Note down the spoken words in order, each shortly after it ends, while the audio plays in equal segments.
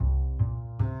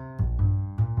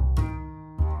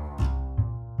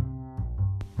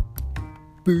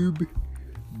Boob.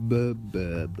 Ba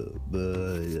ba ba ba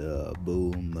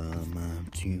boom boom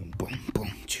boom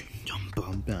boom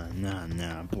boom na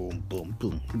na boom boom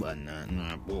boom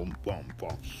banana boom boom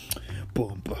boom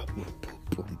boom boom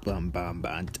boom boom bam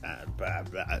bam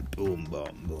boom boom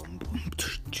boom boom.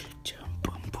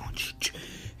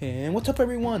 And what's up,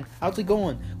 everyone? How's it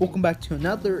going? Welcome back to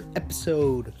another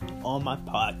episode on my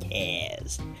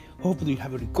podcast. Hopefully you're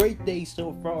having a great day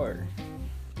so far.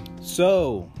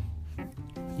 So,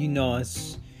 I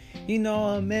made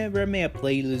a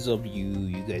playlist of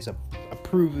you guys are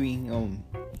approving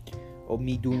of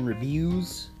me doing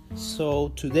reviews. So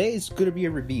today is gonna be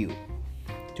a review.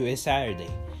 Today is Saturday,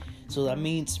 so that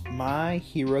means My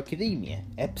Hero Academia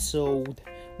episode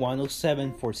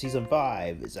 107 for season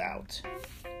 5 is out.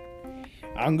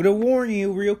 I'm gonna warn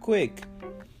you real quick,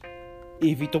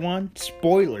 if you don't want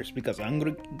spoilers, because I'm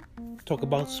gonna talk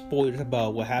about spoilers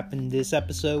about what happened this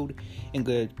episode, and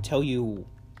gonna tell you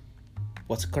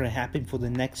what's gonna happen for the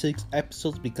next 6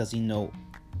 episodes, because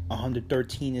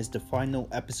 113 is the final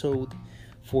episode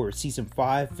for season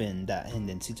 5, and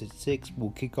then season 6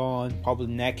 will kick on probably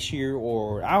next year,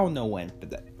 or I don't know when,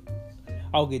 but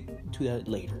I'll get to that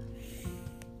later.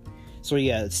 So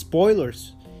yeah,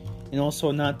 spoilers, and also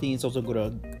another thing is also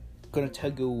gonna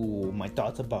tell you my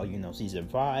thoughts about season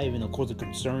 5, and of course the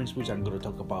concerns which I'm gonna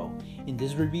talk about in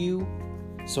this review.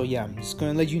 So yeah, I'm just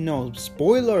gonna let you know,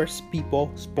 spoilers, people,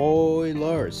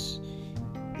 spoilers.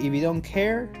 If you don't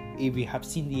care, if you have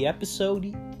seen the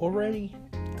episode already,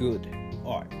 good.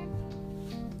 Alright.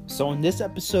 So in this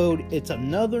episode, it's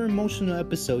another emotional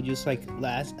episode, just like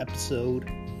last episode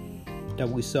that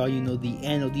we saw, the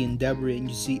end of the Endeavor and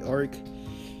UC arc.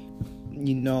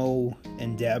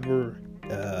 Endeavor,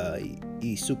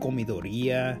 Izuku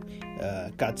Midoriya,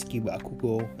 Katsuki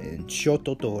Bakugo, and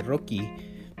Shoto Todoroki,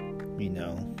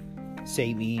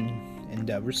 saving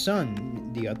Endeavor's son,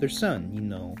 the other son,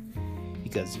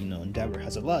 because, Endeavor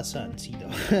has a lot of sons,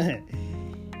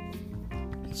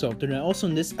 So, also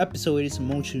in this episode, it is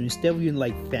emotional. Instead of,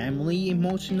 family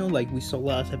emotional, like we saw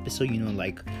last episode,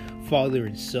 like father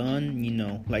and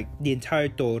son, like the entire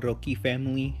Todoroki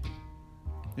family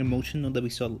emotional that we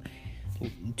saw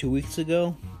 2 weeks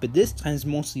ago. But this time it's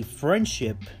mostly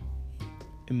friendship,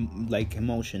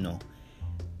 emotional.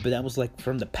 But that was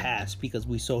from the past, because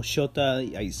we saw Shota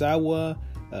Aizawa,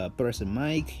 Person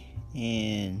Mike,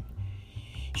 and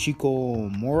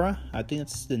Shikomura. I think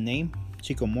that's the name,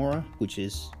 Shikomura, which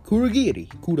is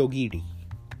Kurogiri.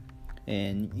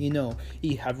 And you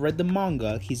have read the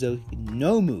manga. He's a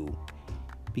Nomu,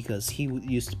 because he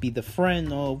used to be the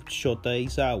friend of Shota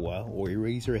Aizawa, or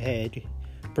Eraserhead,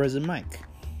 President Mike.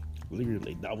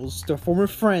 Literally, that was their former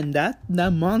friend. That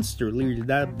monster, literally,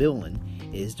 that villain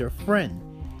is their friend.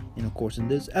 And of course, in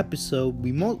this episode,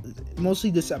 mostly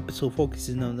this episode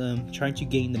focuses on them trying to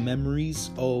gain the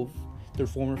memories of their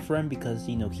former friend, because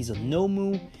he's a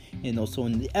Nomu. And also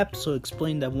in the episode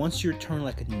explained that once you turn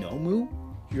like a Nomu,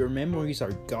 your memories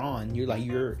are gone. You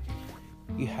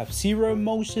have zero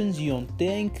emotions. You don't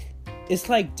think. It's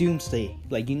like Doomsday.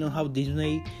 How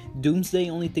Doomsday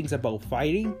only thinks about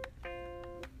fighting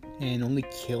and only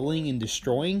killing and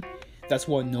destroying. That's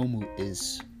what Nomu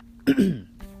is.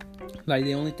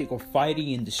 They only think of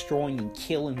fighting and destroying and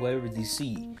killing whatever they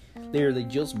see. Literally,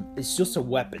 it's just a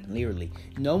weapon. Literally,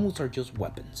 Nomus are just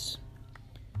weapons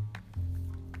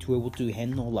to able to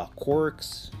handle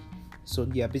quirks. So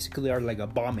yeah, basically are like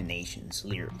abominations,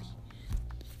 literally.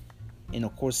 And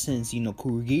of course, since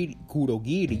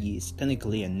Kurogiri is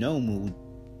technically a Nomu,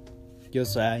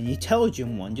 just an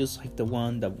intelligent one, just like the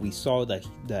one that we saw that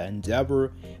the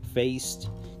Endeavor faced,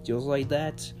 just like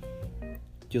that.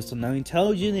 Just an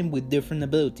intelligent and with different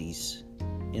abilities.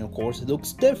 And of course, it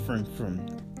looks different from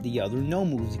the other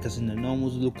Nomus, because the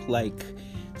Nomus look like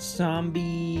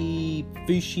zombie,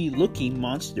 fishy looking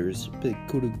monsters. But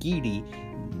Kurogiri,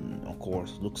 of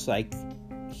course, looks like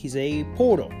he's a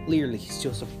portal. Literally,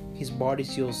 his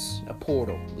body's just a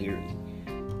portal. Literally.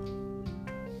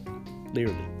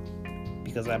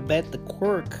 Because I bet the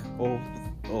quirk of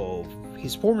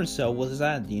his former self was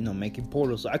that, making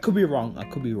portals. I could be wrong.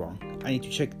 I need to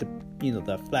check the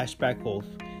flashback of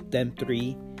them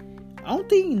 3. I don't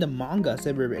think the manga has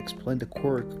ever explained the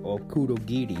quirk of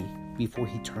Kurogiri before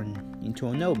he turned into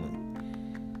a Nomu.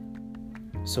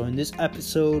 So in this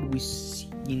episode, we see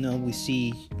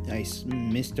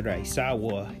Mr.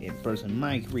 Aizawa and Person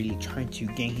Mike really trying to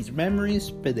gain his memories,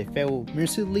 but they failed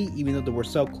miserably, even though they were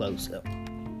so close.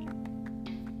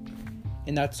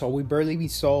 And that's all. We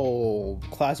saw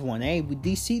Class 1A. We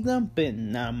did see them, but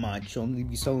not much. Only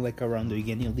we saw around the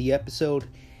beginning of the episode,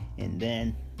 and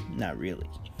then not really.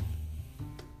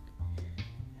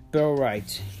 But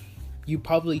alright, You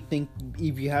probably think,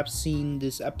 if you have seen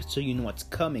this episode, you know what's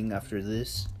coming after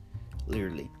this,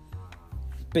 literally.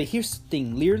 But here's the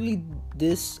thing, literally,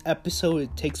 this episode,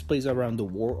 it takes place around the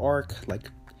war arc, like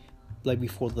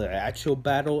before the actual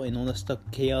battle and all that stuff,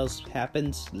 chaos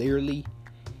happens, literally.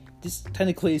 This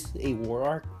technically is a war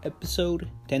arc episode,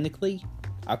 technically.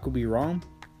 I could be wrong,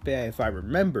 but if I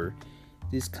remember,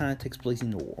 this kind of takes place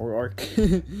in the war arc,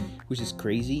 which is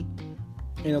crazy.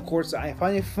 And of course, I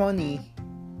find it funny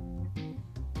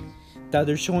that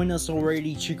they're showing us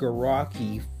already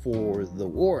Shigaraki for the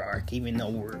war arc, even though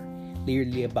we're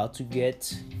literally about to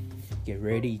get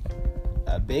ready.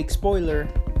 A big spoiler.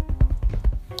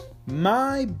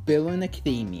 My Villain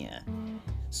Academia.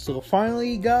 So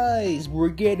finally, guys, we're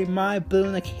getting My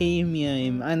Villain Academia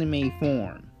in anime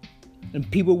form. And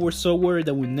people were so worried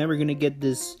that we're never gonna get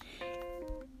this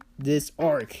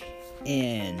arc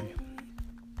in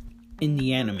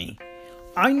the anime.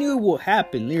 I knew what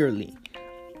happen, literally.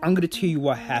 I'm gonna tell you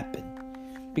what happened.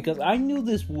 Because I knew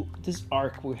this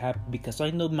arc would happen. Because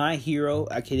I know My Hero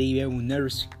Academia will never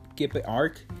skip an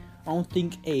arc. I don't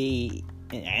think an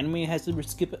anime has to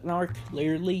skip an arc,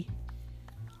 literally.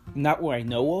 Not what I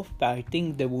know of, but I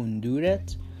think they wouldn't do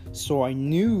that. So I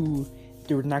knew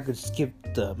they were not going to skip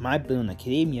the My Villain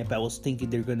Academia, but I was thinking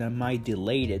they're going to might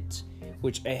delay it.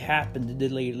 Which it happened, they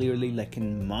delayed literally like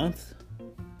in a month.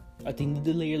 I think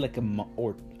they delayed like a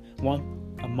month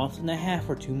and a half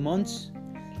or 2 months,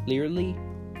 literally.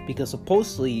 Because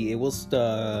supposedly it was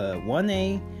the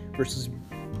 1A versus,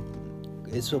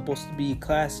 it's supposed to be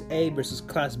Class A versus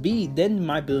Class B, then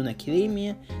My Villain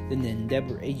Academia, then the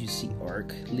Endeavor Agency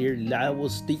arc. Literally, that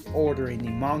was the order in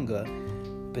the manga,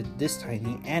 but this time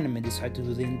the anime decided to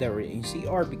do the Endeavor Agency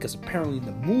arc because apparently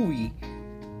the movie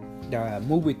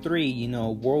 3,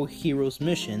 World Heroes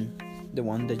Mission, the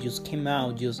one that just came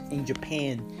out just in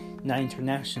Japan, not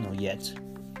international yet.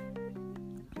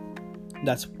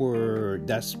 That's where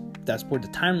the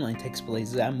timeline takes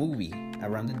place. That movie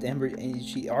around the Endeavor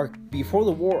Agency arc, before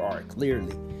the war arc,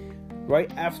 clearly.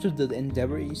 Right after the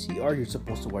Endeavor Agency arc, you're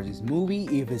supposed to watch this movie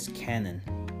if it's canon.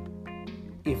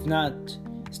 If not,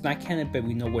 it's not canon, but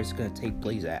we know where it's going to take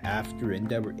place after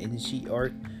Endeavor Agency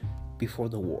arc, before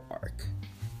the war arc.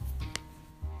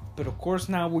 But of course,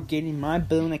 now we're getting My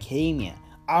Villain Academia.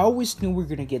 I always knew we were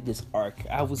going to get this arc.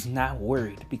 I was not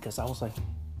worried because I was like,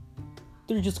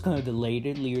 they're just going to delay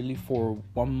it literally for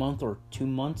 1 month or 2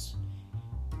 months.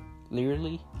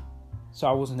 Literally. So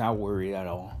I was not worried at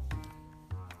all.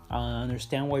 I don't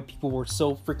understand why people were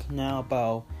so freaking out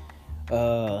about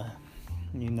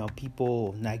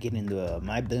people not getting the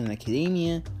My Villain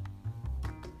Academia.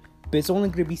 But it's only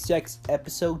going to be 6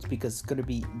 episodes because it's going to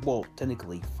be, well,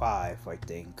 technically 5, I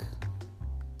think.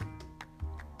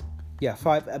 Yeah,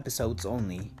 5 episodes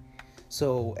only.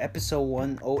 So episode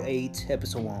 108,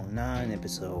 episode 109,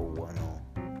 episode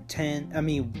 110,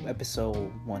 episode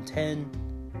 110,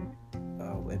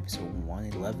 episode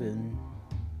 111.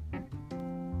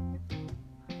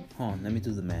 Hold on, let me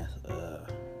do the math. 1,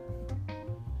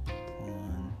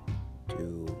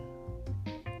 2,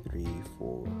 3,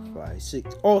 4, 5,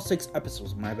 6. Oh, 6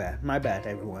 episodes. My bad,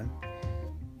 everyone.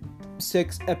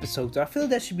 6 episodes. I feel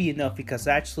that should be enough because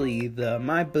actually the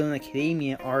My Villain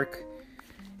Academia arc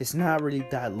is not really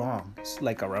that long. It's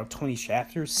like around 20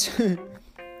 chapters.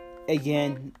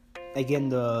 Again,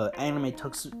 the anime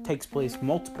takes place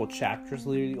multiple chapters.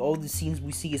 Literally, all the scenes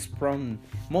we see is from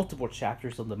multiple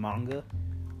chapters of the manga.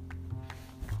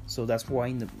 So that's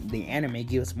why the anime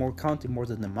gives more content more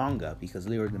than the manga, because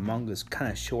literally the manga is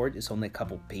kind of short. It's only a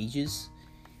couple pages.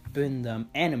 But in the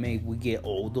anime, we get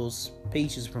all those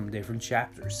pages from different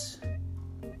chapters.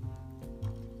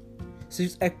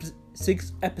 6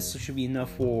 episodes should be enough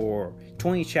for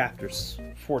 20 chapters.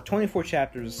 For 24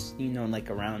 chapters,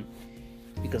 around,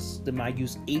 because they might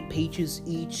use 8 pages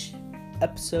each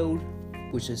episode,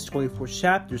 which is 24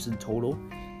 chapters in total.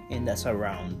 And that's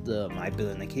around the My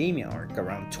Villain Academia arc,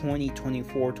 around 20,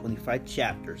 24, 25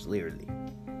 chapters, literally.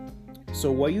 So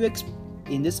what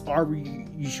in this arc,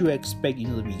 you should expect,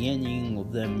 the beginning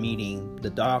of them meeting the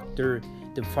Doctor,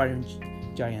 them fighting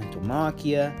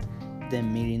Gigantomachia,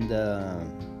 them meeting the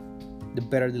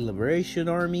Better Liberation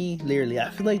Army. Literally, I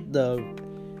feel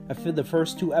the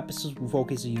first 2 episodes will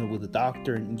focus, with the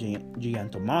Doctor and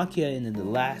Gigantomachia, and then the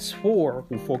last 4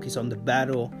 will focus on the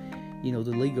battle, the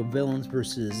League of Villains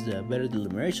versus the Better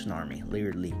Liberation Army.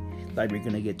 Literally, like we're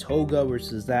gonna get Toga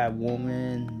versus that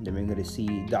woman, then we're gonna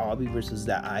see Dobby versus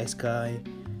that ice guy,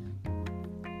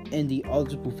 and the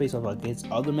others will face off against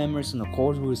other members, and of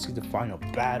course we'll see the final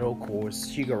battle. Of course,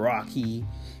 Shigaraki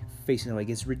facing off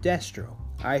against Redestro.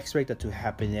 I expect that to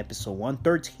happen in episode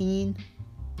 113.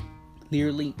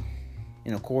 Clearly,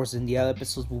 And of course, in the other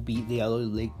episodes will be the other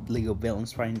League of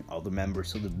Villains fighting other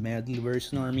members of the Meta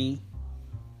Liberation Army,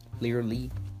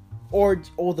 literally. Or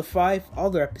all the 5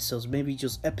 other episodes, maybe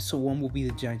just episode 1 will be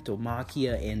the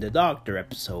Gigantomachia and the Doctor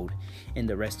episode, and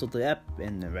the rest of the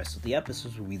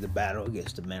episodes will be the battle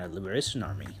against the Meta Liberation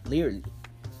Army, literally.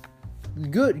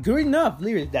 Good enough,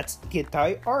 literally. That's the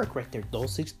entire arc right there.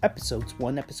 Those 6 episodes,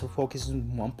 1 episode focuses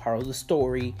on one part of the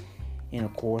story, and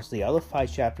of course the other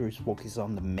 5 chapters focus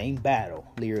on the main battle,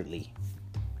 literally,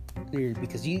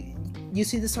 because you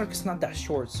see this arc is not that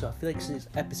short, so I feel like 6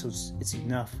 episodes it's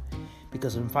enough,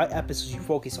 because in 5 episodes you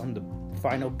focus on the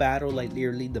final battle, like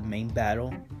literally the main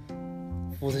battle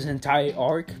for this entire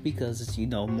arc, because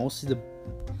mostly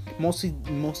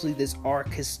this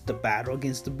arc is the battle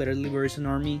against the Better Liberation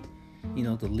Army,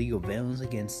 the League of Villains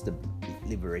against the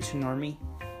Liberation Army,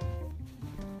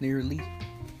 literally.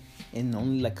 And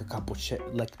only like a couple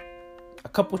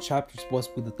chapters was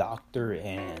with the Doctor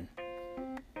and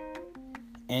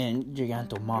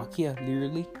Gigantomachia,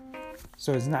 literally.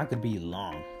 So it's not gonna be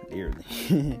long,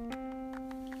 literally.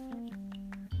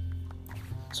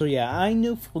 So yeah, I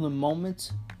knew for the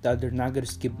moment that they're not gonna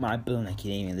skip My Villain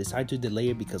Academia. They decided to delay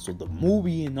it because of the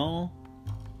movie and all,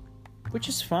 which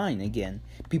is fine. Again,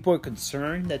 people are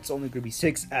concerned that's only gonna be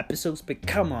 6 episodes, but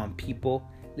come on, people,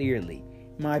 literally.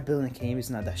 My Villain Academia is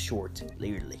not that short,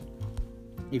 literally.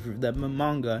 If you read the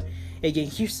manga, again,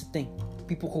 here's the thing: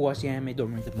 people who watch the anime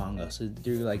don't read the manga, so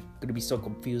they're like gonna be so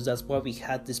confused. That's why we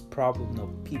had this problem of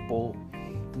people,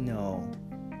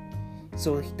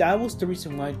 So that was the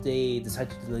reason why they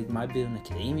decided to delete My Villain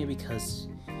Academia, because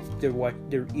if they're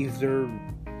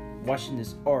watching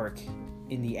this arc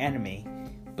in the anime,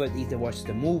 but if they watch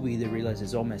the movie, they realize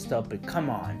it's all messed up. But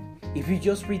come on, if you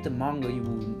just read the manga,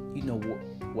 you know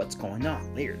what's going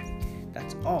on, literally.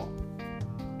 That's all.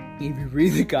 If you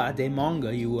read the goddamn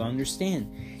manga, you will understand.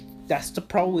 That's the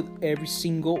problem with every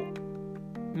single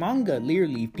manga,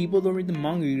 literally. If people don't read the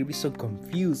manga, you're gonna be so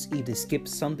confused if they skip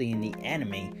something in the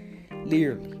anime,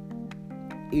 literally.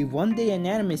 If one day an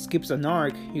anime skips an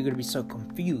arc, you're gonna be so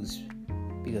confused,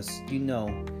 because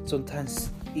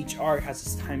sometimes each arc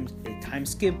has a time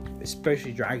skip,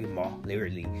 especially Dragon Ball,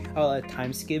 literally. A lot of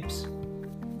time skips.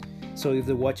 So if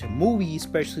they watch a movie,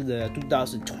 especially the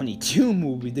 2022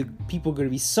 movie, the people are going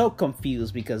to be so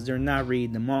confused because they're not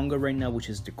reading the manga right now, which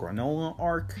is the Granola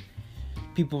arc.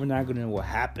 People are not going to know what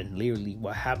happened, literally.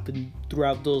 What happened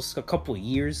throughout those a couple of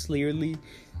years, literally.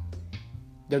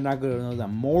 They're not going to know that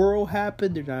Moro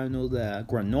happened. They're not going to know that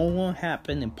Granola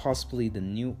happened. And possibly the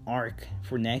new arc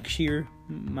for next year,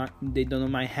 they don't know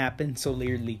might happen. So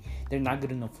literally, they're not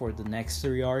going to know for the next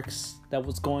 3 arcs that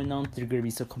was going on. They're going to be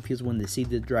so confused when they see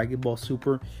the Dragon Ball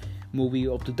Super movie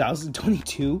of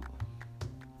 2022.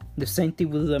 The same thing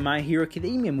with the My Hero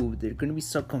Academia movie. They're going to be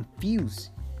so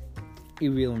confused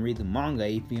if you don't read the manga,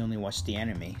 if you only watch the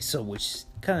anime. So which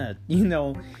kind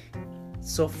of,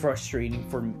 so frustrating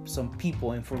for some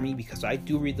people and for me, because I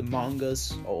do read the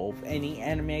mangas of any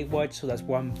anime I watch, so that's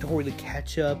why I'm totally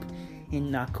catch up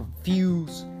and not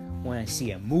confused when I see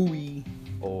a movie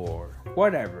or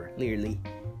whatever, literally.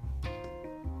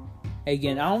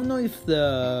 Again, I don't know if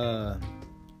the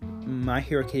My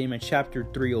Hero Academia chapter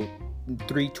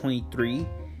 323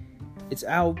 it's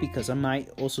out, because I might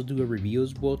also do a review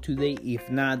as well today.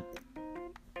 If not,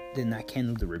 then I can't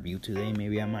do the review today.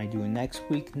 Maybe I might do it next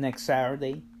week, next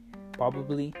Saturday,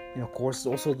 probably. And of course,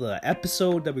 also the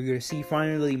episode that we're gonna see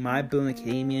finally, My Villain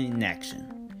Academia in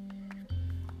action.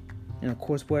 And of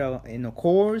course,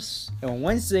 on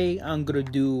Wednesday I'm gonna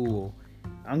do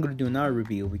another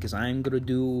review, because I'm gonna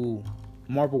do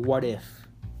Marvel What If.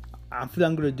 I feel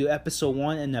I'm gonna do episode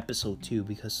 1 and episode 2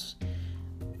 because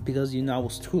I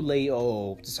was too late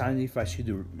deciding if I should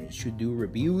do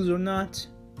reviews or not.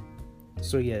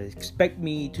 So yeah, expect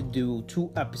me to do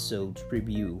 2 episodes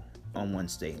review on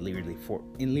Wednesday, literally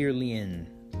in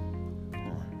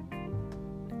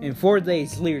 4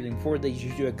 days. Literally in 4 days,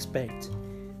 you should expect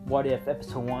What If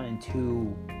episode 1 and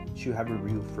 2 should have a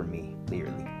review from me,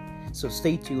 literally. So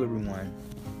stay tuned, everyone.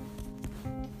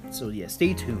 So yeah,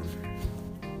 stay tuned.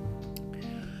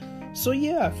 So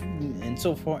yeah, and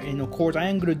of course I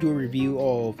am gonna do a review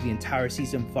of the entire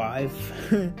season 5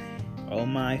 of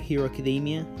My Hero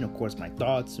Academia, and of course my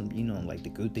thoughts, and like the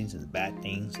good things and the bad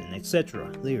things, and etc.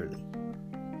 Literally.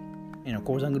 And of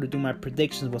course I'm gonna do my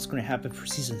predictions what's gonna happen for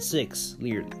season 6,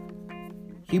 literally.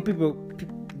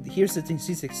 Here's the thing: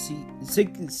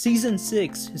 season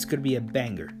 6 is gonna be a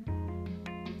banger.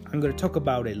 I'm gonna talk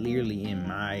about it literally in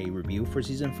my review for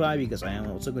season 5, because I am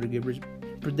also gonna give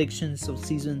predictions of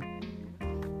season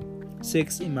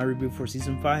 6 in my review for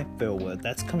season 5. But well,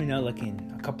 that's coming out like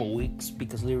in a couple weeks,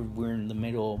 because we're in the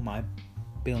middle of my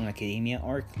Umbrella Academia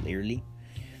arc, literally.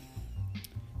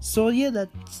 So yeah,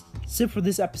 that's it for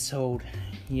this episode.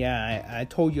 Yeah, I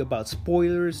told you about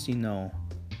spoilers, if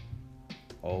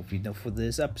for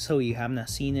this episode you have not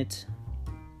seen it,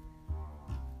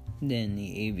 then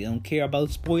if you don't care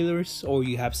about spoilers or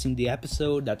you have seen the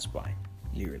episode, that's fine,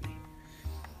 literally.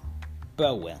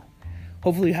 But well,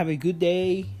 hopefully you have a good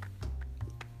day.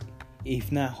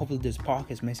 If not, hopefully this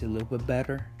podcast makes it a little bit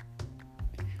better.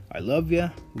 I love ya.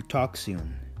 We'll talk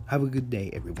soon. Have a good day,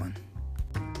 everyone.